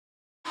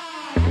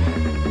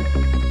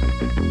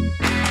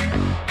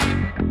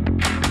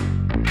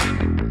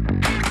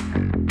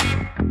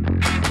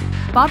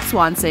Bob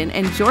Swanson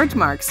and George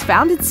Marks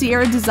founded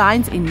Sierra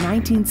Designs in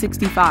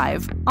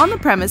 1965 on the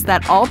premise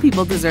that all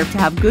people deserve to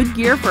have good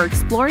gear for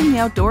exploring the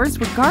outdoors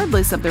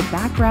regardless of their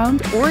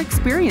background or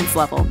experience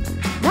level.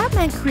 That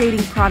meant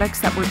creating products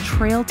that were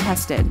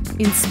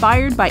trail-tested,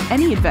 inspired by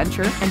any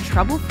adventure, and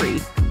trouble-free.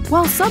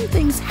 While some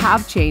things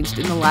have changed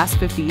in the last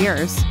 50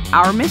 years,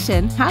 our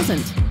mission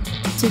hasn't.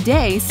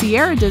 Today,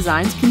 Sierra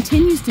Designs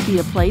continues to be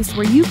a place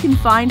where you can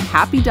find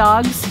happy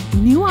dogs,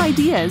 new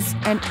ideas,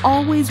 and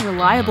always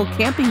reliable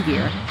camping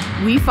gear.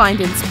 We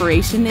find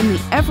inspiration in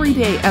the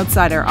everyday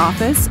outside our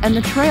office and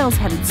the trails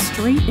headed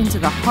straight into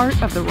the heart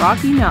of the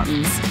Rocky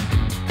Mountains.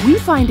 We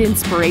find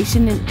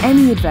inspiration in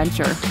any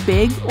adventure,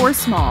 big or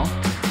small.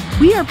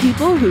 We are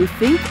people who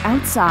think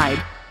outside,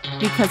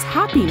 because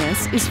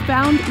happiness is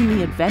found in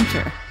the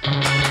adventure.